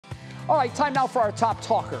All right, time now for our top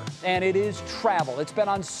talker, and it is travel. It's been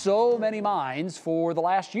on so many minds for the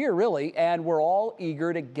last year, really, and we're all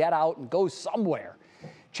eager to get out and go somewhere.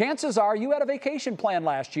 Chances are you had a vacation plan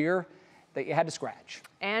last year that you had to scratch.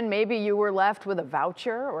 And maybe you were left with a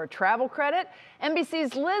voucher or a travel credit.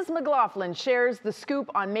 NBC's Liz McLaughlin shares the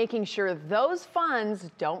scoop on making sure those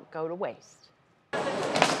funds don't go to waste.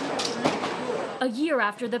 A year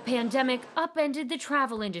after the pandemic upended the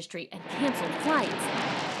travel industry and canceled flights,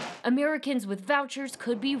 Americans with vouchers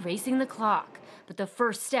could be racing the clock. But the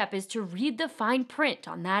first step is to read the fine print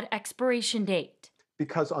on that expiration date.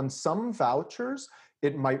 Because on some vouchers,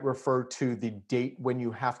 it might refer to the date when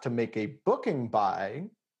you have to make a booking by,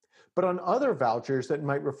 but on other vouchers, it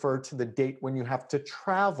might refer to the date when you have to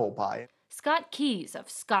travel by. Scott Keys of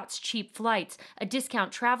Scott's Cheap Flights, a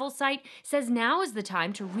discount travel site, says now is the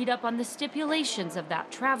time to read up on the stipulations of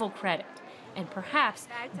that travel credit and perhaps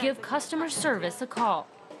give customer service a call.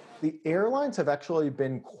 The airlines have actually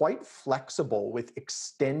been quite flexible with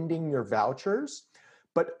extending your vouchers,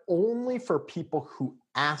 but only for people who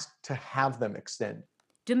ask to have them extended.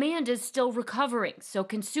 Demand is still recovering, so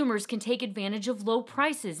consumers can take advantage of low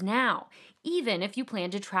prices now, even if you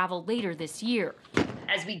plan to travel later this year.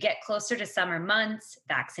 As we get closer to summer months,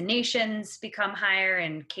 vaccinations become higher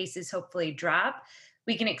and cases hopefully drop,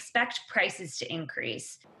 we can expect prices to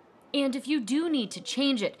increase. And if you do need to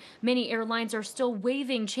change it, many airlines are still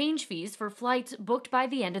waiving change fees for flights booked by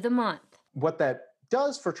the end of the month. What that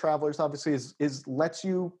does for travelers, obviously, is lets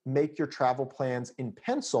you make your travel plans in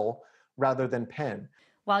pencil rather than pen.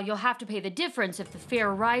 While you'll have to pay the difference if the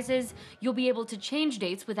fare rises, you'll be able to change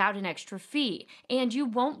dates without an extra fee, and you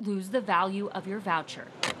won't lose the value of your voucher.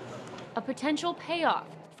 A potential payoff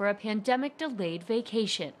for a pandemic-delayed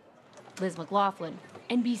vacation. Liz McLaughlin,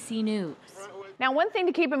 NBC News. Now, one thing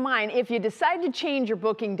to keep in mind, if you decide to change your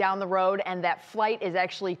booking down the road and that flight is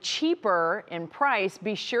actually cheaper in price,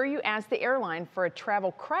 be sure you ask the airline for a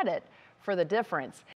travel credit for the difference.